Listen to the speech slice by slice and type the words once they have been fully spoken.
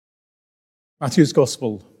Matthew's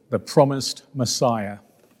Gospel, the promised Messiah.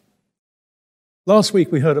 Last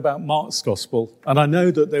week we heard about Mark's Gospel, and I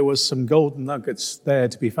know that there was some golden nuggets there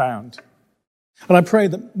to be found. And I pray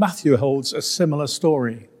that Matthew holds a similar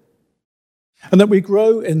story, and that we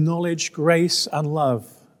grow in knowledge, grace, and love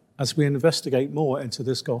as we investigate more into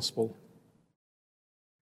this Gospel.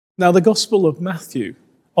 Now, the Gospel of Matthew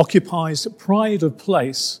occupies pride of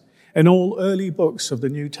place in all early books of the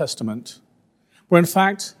New Testament, where in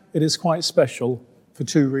fact it is quite special for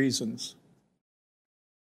two reasons.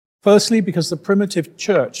 Firstly, because the primitive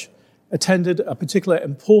church attended a particular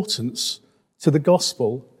importance to the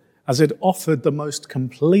gospel as it offered the most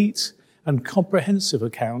complete and comprehensive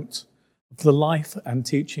account of the life and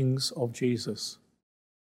teachings of Jesus.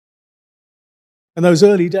 In those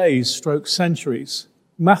early days, centuries,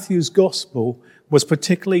 Matthew's gospel was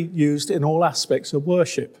particularly used in all aspects of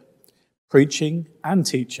worship, preaching and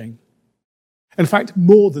teaching. In fact,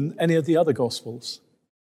 more than any of the other Gospels.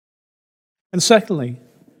 And secondly,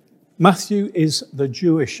 Matthew is the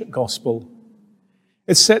Jewish Gospel.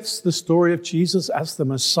 It sets the story of Jesus as the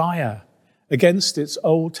Messiah against its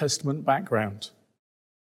Old Testament background,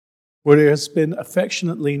 where it has been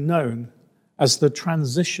affectionately known as the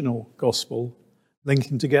transitional Gospel,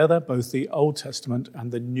 linking together both the Old Testament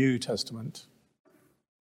and the New Testament.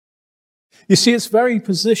 You see, its very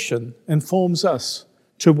position informs us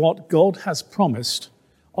to what God has promised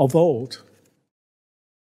of old.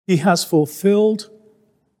 He has fulfilled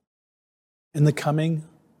in the coming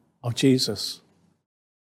of Jesus.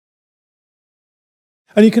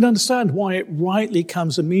 And you can understand why it rightly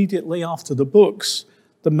comes immediately after the books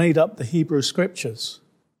that made up the Hebrew Scriptures.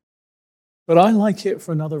 But I like it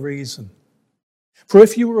for another reason. For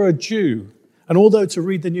if you were a Jew, and although to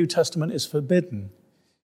read the New Testament is forbidden,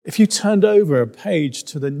 if you turned over a page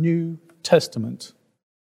to the New Testament,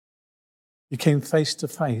 you came face to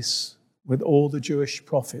face with all the Jewish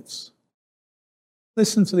prophets.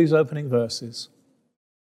 Listen to these opening verses.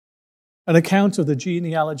 An account of the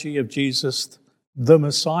genealogy of Jesus, the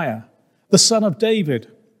Messiah, the son of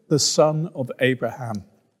David, the son of Abraham.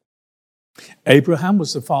 Abraham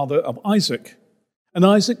was the father of Isaac, and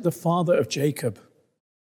Isaac the father of Jacob,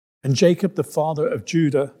 and Jacob the father of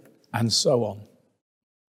Judah, and so on.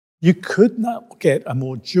 You could not get a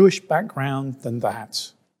more Jewish background than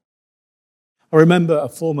that. I remember a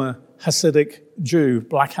former Hasidic Jew,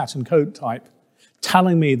 black hat and coat type,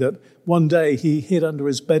 telling me that one day he hid under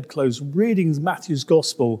his bedclothes reading Matthew's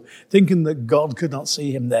Gospel, thinking that God could not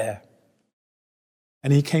see him there.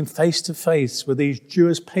 And he came face to face with these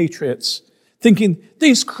Jewish patriots, thinking,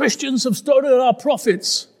 these Christians have stolen our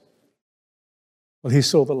prophets. Well, he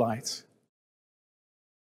saw the light.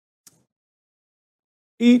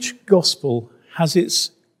 Each Gospel has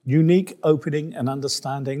its unique opening and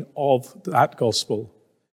understanding of that gospel.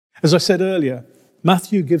 As I said earlier,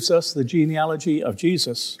 Matthew gives us the genealogy of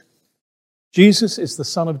Jesus. Jesus is the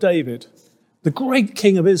son of David, the great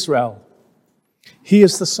king of Israel. He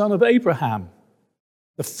is the son of Abraham,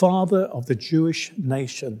 the father of the Jewish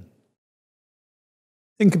nation.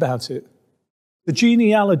 Think about it. The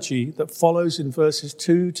genealogy that follows in verses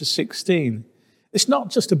 2 to 16 is not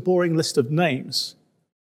just a boring list of names,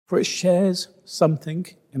 for it shares something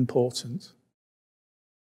important.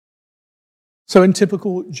 So in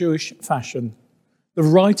typical Jewish fashion, the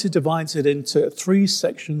writer divides it into 3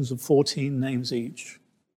 sections of 14 names each.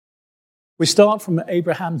 We start from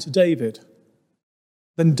Abraham to David,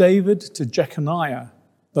 then David to Jeconiah,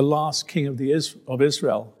 the last king of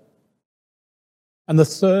Israel, and the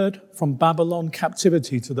third from Babylon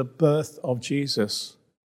captivity to the birth of Jesus.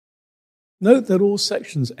 Note that all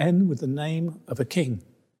sections end with the name of a king.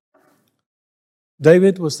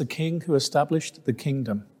 David was the king who established the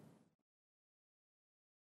kingdom.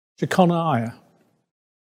 Jeconiah,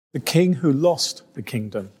 the king who lost the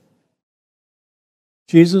kingdom.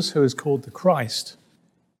 Jesus, who is called the Christ,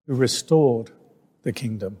 who restored the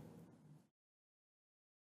kingdom.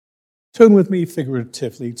 Turn with me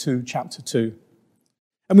figuratively to chapter 2.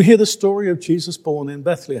 And we hear the story of Jesus born in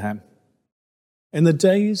Bethlehem in the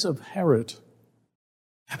days of Herod.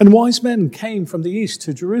 And wise men came from the east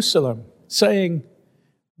to Jerusalem, saying,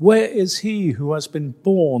 where is he who has been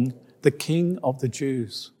born the King of the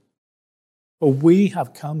Jews? For we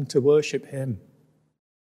have come to worship him.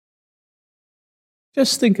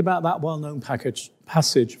 Just think about that well-known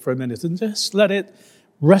passage for a minute and just let it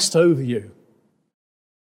rest over you.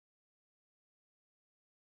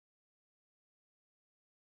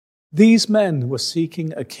 These men were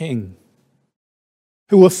seeking a king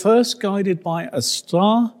who were first guided by a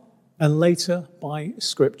star and later by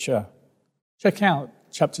Scripture. Check out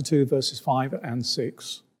chapter 2, verses 5 and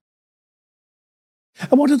 6.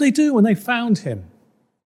 And what did they do when they found him?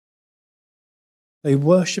 They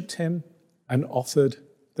worshipped him and offered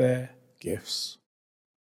their gifts.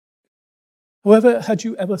 However, had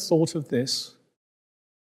you ever thought of this?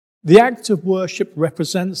 The act of worship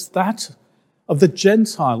represents that of the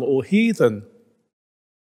Gentile or heathen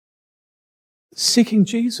seeking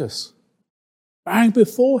Jesus, bowing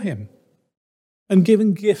before him, and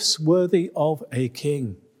giving gifts worthy of a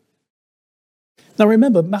king. Now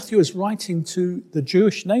remember, Matthew is writing to the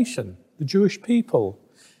Jewish nation, the Jewish people.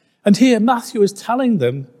 And here Matthew is telling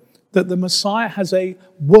them that the Messiah has a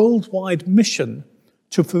worldwide mission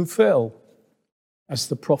to fulfill, as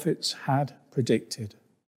the prophets had predicted.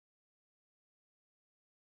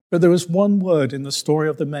 But there is one word in the story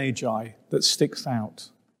of the Magi that sticks out.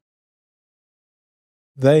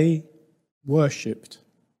 They worshipped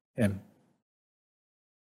him.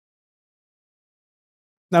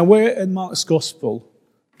 Now, where in Mark's Gospel,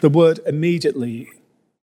 the word immediately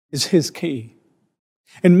is his key.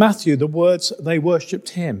 In Matthew, the words they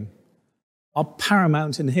worshipped him are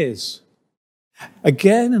paramount in his.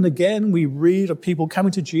 Again and again, we read of people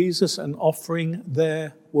coming to Jesus and offering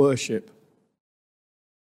their worship.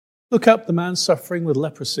 Look up the man suffering with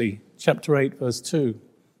leprosy, chapter 8, verse 2.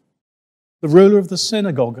 The ruler of the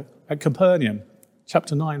synagogue at Capernaum,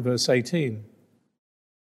 chapter 9, verse 18.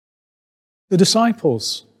 The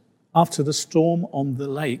disciples after the storm on the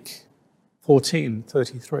lake,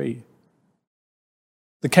 14:33.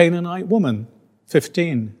 The Canaanite woman,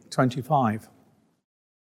 15:25.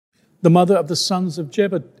 The mother of the sons of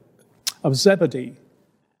Zebedee,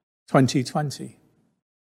 20:20.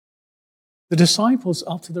 The disciples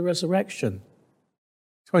after the resurrection,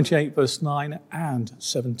 28 verse 9 and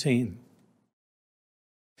 17.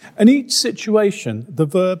 In each situation, the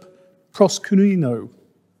verb proskunino,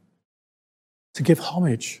 to give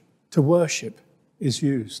homage, to worship, is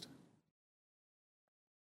used.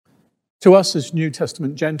 To us as New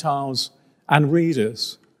Testament Gentiles and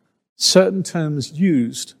readers, certain terms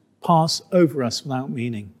used pass over us without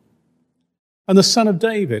meaning. And the Son of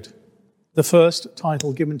David, the first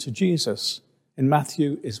title given to Jesus in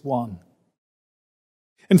Matthew, is one.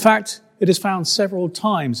 In fact, it is found several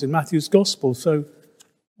times in Matthew's Gospel, so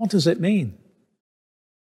what does it mean?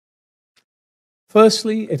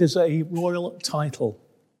 Firstly, it is a royal title,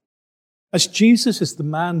 as Jesus is the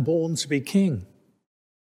man born to be king.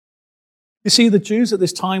 You see, the Jews at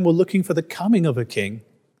this time were looking for the coming of a king,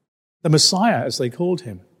 the Messiah, as they called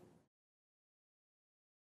him.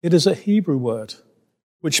 It is a Hebrew word,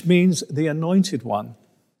 which means the anointed one,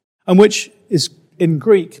 and which is in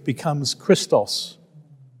Greek becomes Christos,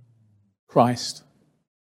 Christ.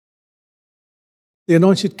 The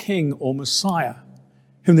anointed king or Messiah,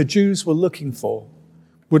 whom the Jews were looking for,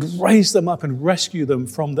 would raise them up and rescue them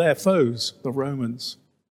from their foes, the Romans,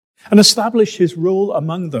 and establish his rule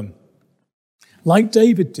among them, like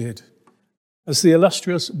David did, as the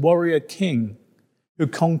illustrious warrior king who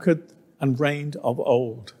conquered and reigned of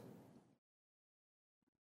old.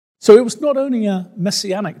 So it was not only a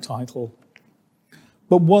messianic title,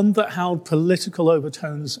 but one that held political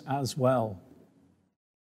overtones as well.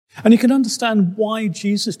 And you can understand why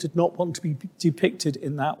Jesus did not want to be depicted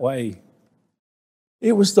in that way.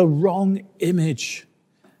 It was the wrong image,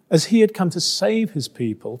 as he had come to save his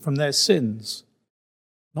people from their sins,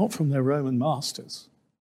 not from their Roman masters.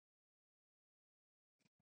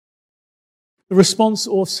 The response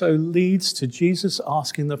also leads to Jesus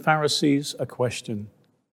asking the Pharisees a question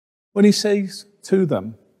when he says to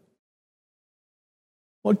them,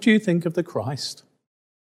 "What do you think of the Christ?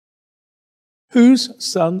 Whose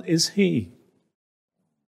son is he?"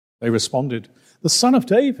 They responded, "The son of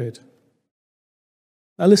David."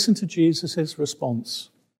 Now listen to Jesus'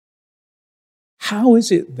 response. How is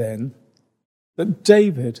it then that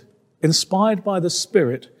David, inspired by the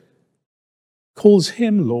Spirit, calls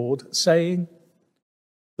him Lord, saying,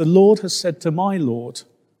 "The Lord has said to my Lord,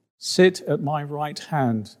 sit at my right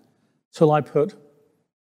hand till I put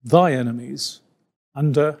thy enemies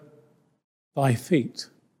under thy feet"?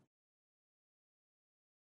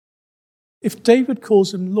 If David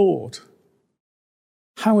calls him Lord,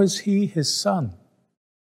 how is he his son?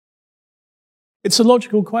 It's a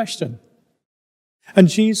logical question. And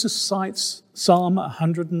Jesus cites Psalm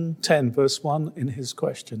 110, verse 1 in his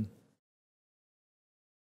question.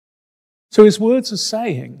 So his words are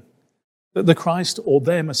saying that the Christ, or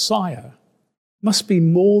their Messiah, must be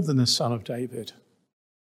more than a son of David.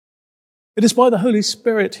 It is by the Holy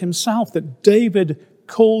Spirit himself that David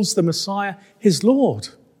calls the Messiah his Lord,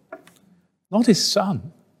 not his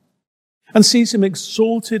son, and sees him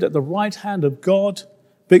exalted at the right hand of God,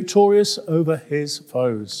 victorious over his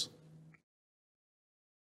foes.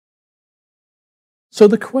 So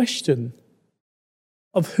the question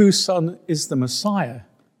of whose son is the Messiah,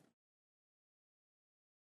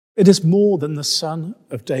 it is more than the son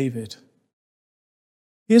of David.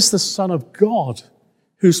 He is the Son of God,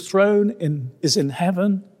 whose throne is in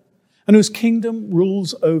heaven and whose kingdom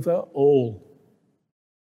rules over all.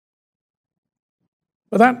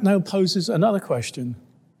 But that now poses another question.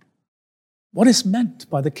 What is meant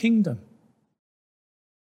by the kingdom?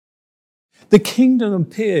 The kingdom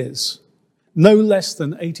appears no less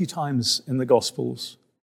than 80 times in the Gospels.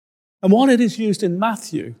 And while it is used in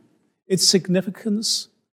Matthew, its significance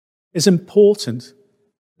is important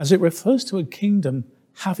as it refers to a kingdom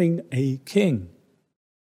having a king.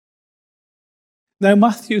 Now,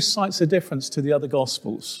 Matthew cites a difference to the other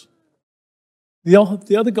Gospels. The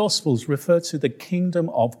other Gospels refer to the kingdom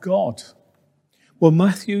of God, while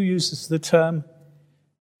Matthew uses the term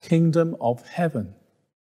kingdom of heaven.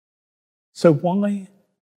 So why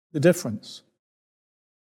the difference?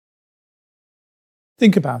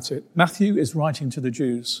 Think about it. Matthew is writing to the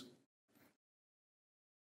Jews.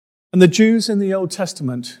 And the Jews in the Old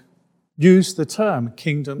Testament used the term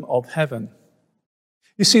kingdom of heaven.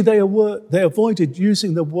 You see, they avoided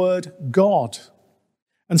using the word God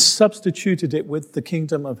and substituted it with the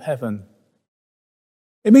kingdom of heaven.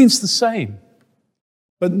 It means the same,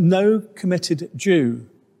 but no committed Jew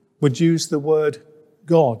would use the word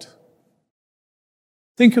God.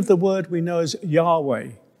 Think of the word we know as Yahweh.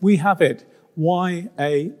 We have it, Y-A-H-W-E-H.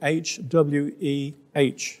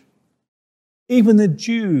 Even the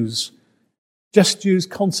Jews just used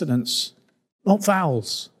consonants, not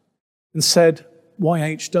vowels, and said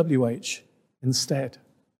Y-H-W-H instead.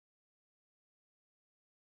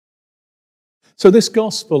 So this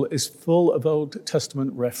gospel is full of Old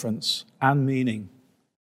Testament reference and meaning,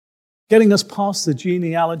 getting us past the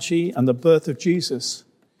genealogy and the birth of Jesus.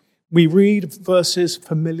 We read verses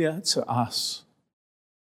familiar to us,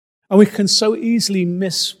 and we can so easily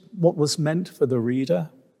miss what was meant for the reader,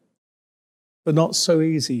 but not so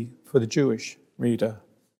easy for the Jewish reader.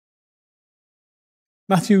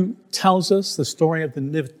 Matthew tells us the story of the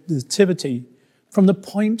Nativity from the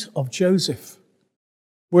point of Joseph,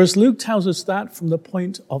 whereas Luke tells us that from the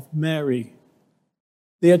point of Mary.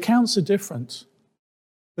 The accounts are different,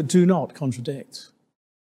 but do not contradict.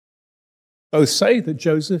 Both say that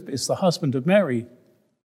Joseph is the husband of Mary,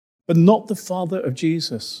 but not the father of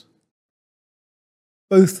Jesus.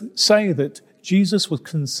 Both say that Jesus was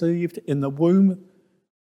conceived in the womb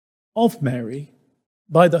of Mary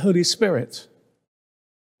by the Holy Spirit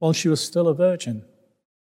while she was still a virgin.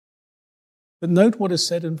 But note what is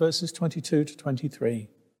said in verses 22 to 23.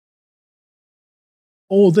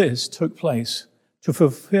 All this took place to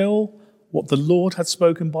fulfill what the Lord had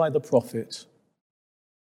spoken by the prophet.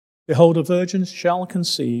 Behold, a virgin shall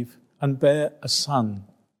conceive and bear a son.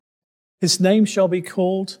 His name shall be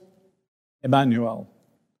called Emmanuel,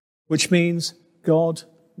 which means God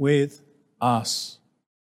with us.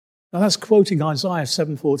 Now that's quoting Isaiah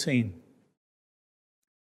 7:14.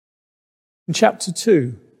 In chapter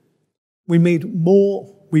 2, we read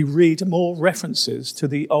more references to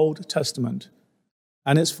the Old Testament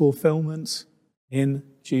and its fulfillment in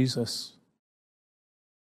Jesus.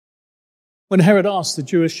 When Herod asked the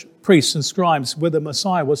Jewish priests and scribes where the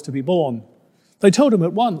Messiah was to be born, they told him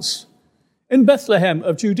at once, in Bethlehem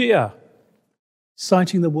of Judea,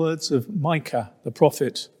 citing the words of Micah, the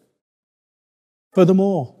prophet.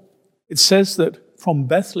 Furthermore, it says that from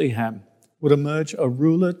Bethlehem would emerge a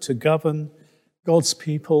ruler to govern God's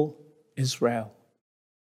people, Israel.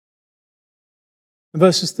 In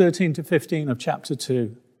verses 13 to 15 of chapter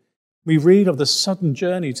 2, we read of the sudden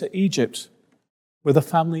journey to Egypt, where the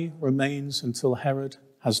family remains until Herod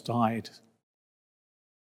has died.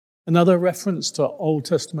 Another reference to Old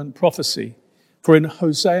Testament prophecy, for in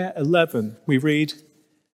Hosea 11 we read,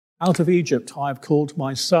 "Out of Egypt I have called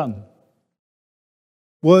my son."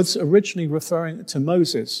 Words originally referring to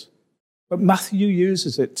Moses, but Matthew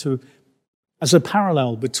uses it as a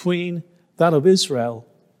parallel between that of Israel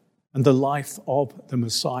and the life of the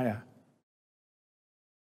Messiah.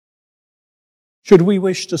 Should we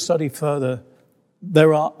wish to study further,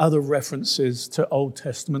 there are other references to Old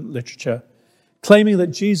Testament literature claiming that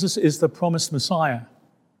Jesus is the promised Messiah.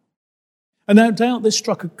 And no doubt this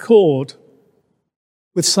struck a chord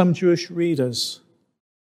with some Jewish readers,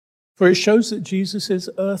 for it shows that Jesus'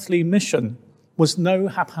 earthly mission was no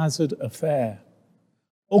haphazard affair,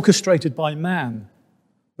 orchestrated by man,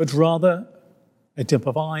 but rather a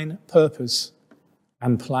divine purpose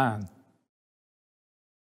and plan.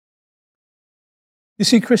 You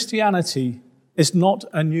see, Christianity is not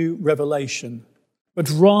a new revelation, but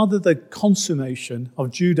rather the consummation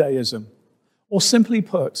of Judaism, or simply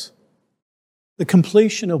put, the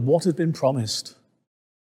completion of what had been promised.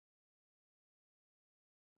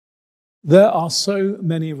 There are so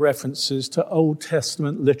many references to Old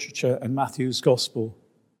Testament literature in Matthew's Gospel.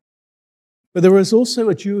 But there is also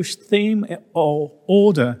a Jewish theme or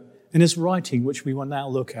order in his writing, which we will now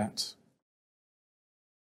look at.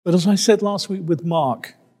 But as I said last week with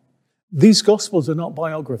Mark, these Gospels are not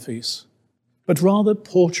biographies, but rather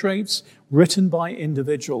portraits written by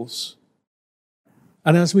individuals.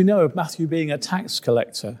 And as we know of Matthew being a tax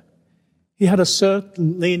collector, he had a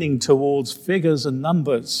certain leaning towards figures and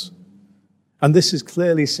numbers. And this is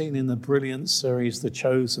clearly seen in the brilliant series, The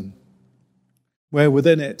Chosen, where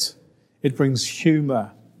within it brings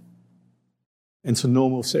humour into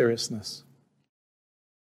normal seriousness.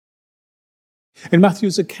 In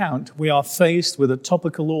Matthew's account, we are faced with a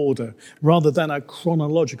topical order rather than a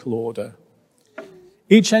chronological order,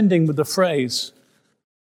 each ending with the phrase,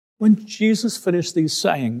 "When Jesus finished these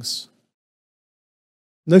sayings,"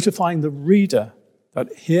 notifying the reader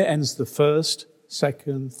that here ends the first,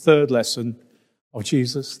 second, third lesson of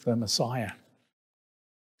Jesus the Messiah.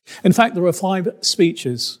 In fact, there are 5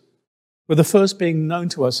 speeches, with the first being known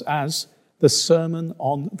to us as the Sermon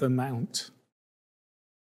on the Mount.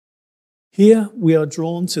 Here we are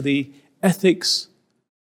drawn to the ethics.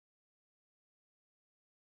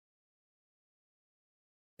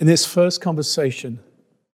 In this first conversation,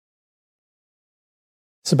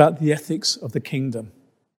 it's about the ethics of the kingdom,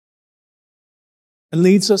 and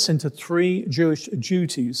leads us into 3 Jewish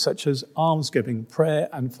duties such as almsgiving, prayer,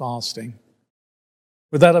 and fasting,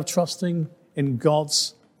 with that of trusting in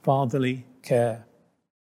God's fatherly care.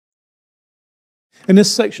 In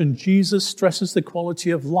this section, Jesus stresses the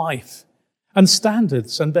quality of life and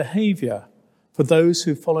standards and behavior for those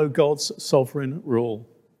who follow God's sovereign rule.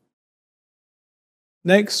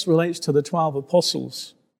 Next relates to the 12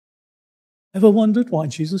 apostles. Ever wondered why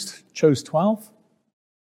Jesus chose 12?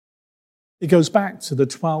 It goes back to the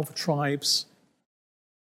 12 tribes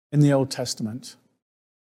in the Old Testament,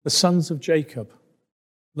 the sons of Jacob.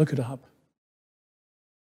 Look it up.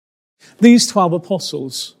 These 12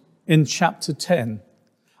 apostles in chapter 10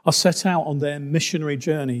 are set out on their missionary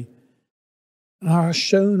journey and are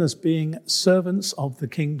shown as being servants of the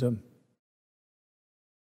kingdom.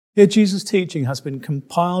 Here, Jesus' teaching has been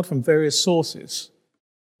compiled from various sources,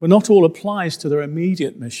 but not all applies to their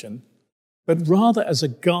immediate mission, but rather as a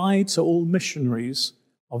guide to all missionaries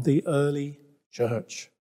of the early church.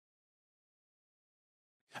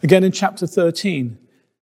 Again, in chapter 13,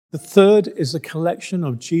 the third is a collection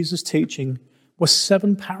of Jesus' teaching where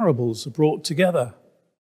 7 parables are brought together,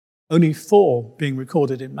 only 4 being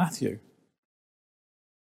recorded in Matthew.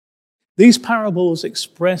 These parables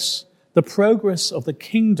express the progress of the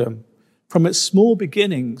kingdom from its small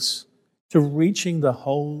beginnings to reaching the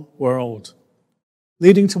whole world,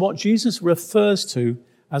 leading to what Jesus refers to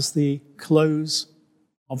as the close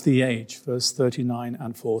of the age, verse 39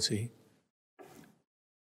 and 40.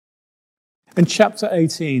 In chapter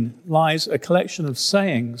 18 lies a collection of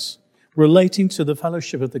sayings relating to the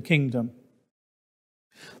fellowship of the kingdom.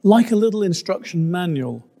 Like a little instruction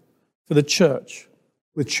manual for the church,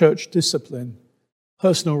 with church discipline,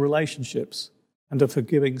 personal relationships, and a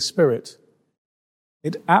forgiving spirit,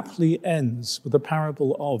 it aptly ends with the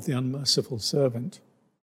parable of the unmerciful servant.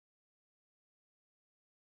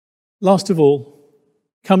 Last of all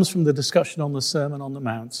comes from the discussion on the Sermon on the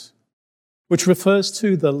Mount, which refers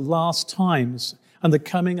to the last times and the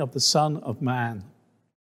coming of the Son of Man.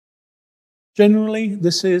 Generally,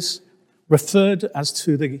 this is referred as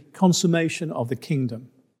to the consummation of the kingdom,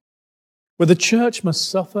 where the church must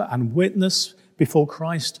suffer and witness before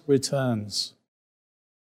Christ returns.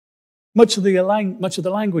 Much of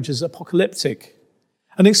the language is apocalyptic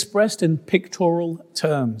and expressed in pictorial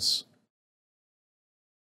terms.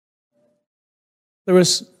 There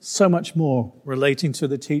is so much more relating to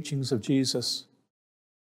the teachings of Jesus,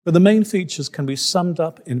 but the main features can be summed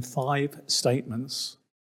up in 5 statements.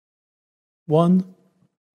 1,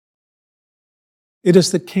 it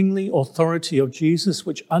is the kingly authority of Jesus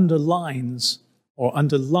which underlines or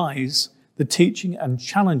underlies the teaching and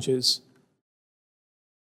challenges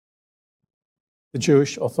the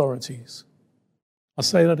Jewish authorities. I'll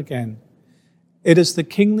say that again. It is the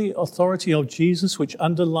kingly authority of Jesus which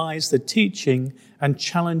underlies the teaching and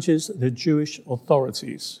challenges the Jewish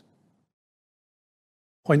authorities.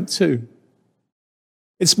 Point 2.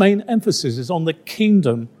 Its main emphasis is on the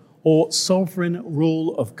kingdom or sovereign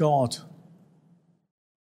rule of God.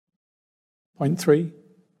 Point 3.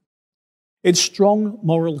 Its strong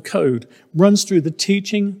moral code runs through the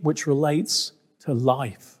teaching which relates to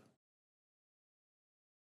life.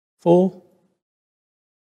 4.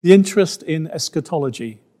 The interest in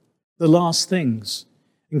eschatology, the last things,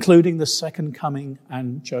 including the second coming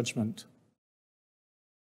and judgment.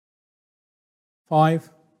 5,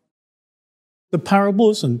 the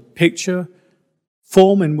parables and picture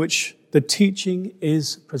form in which the teaching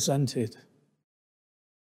is presented.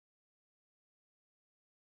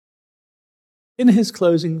 In his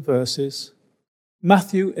closing verses,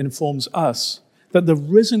 Matthew informs us that the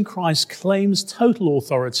risen Christ claims total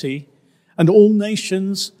authority and all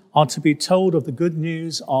nations are to be told of the good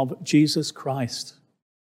news of Jesus Christ.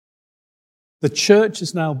 The church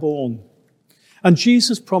is now born, and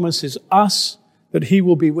Jesus promises us that he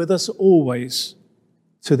will be with us always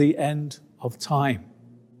to the end of time.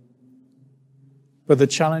 But the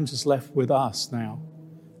challenge is left with us now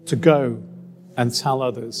to go and tell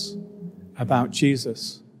others about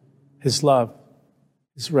Jesus, his love,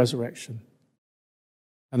 his resurrection,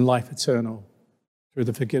 and life eternal through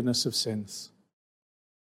the forgiveness of sins.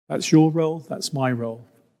 That's your role, that's my role.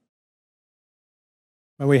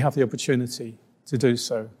 And we have the opportunity to do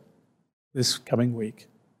so this coming week.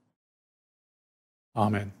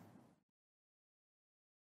 Amen.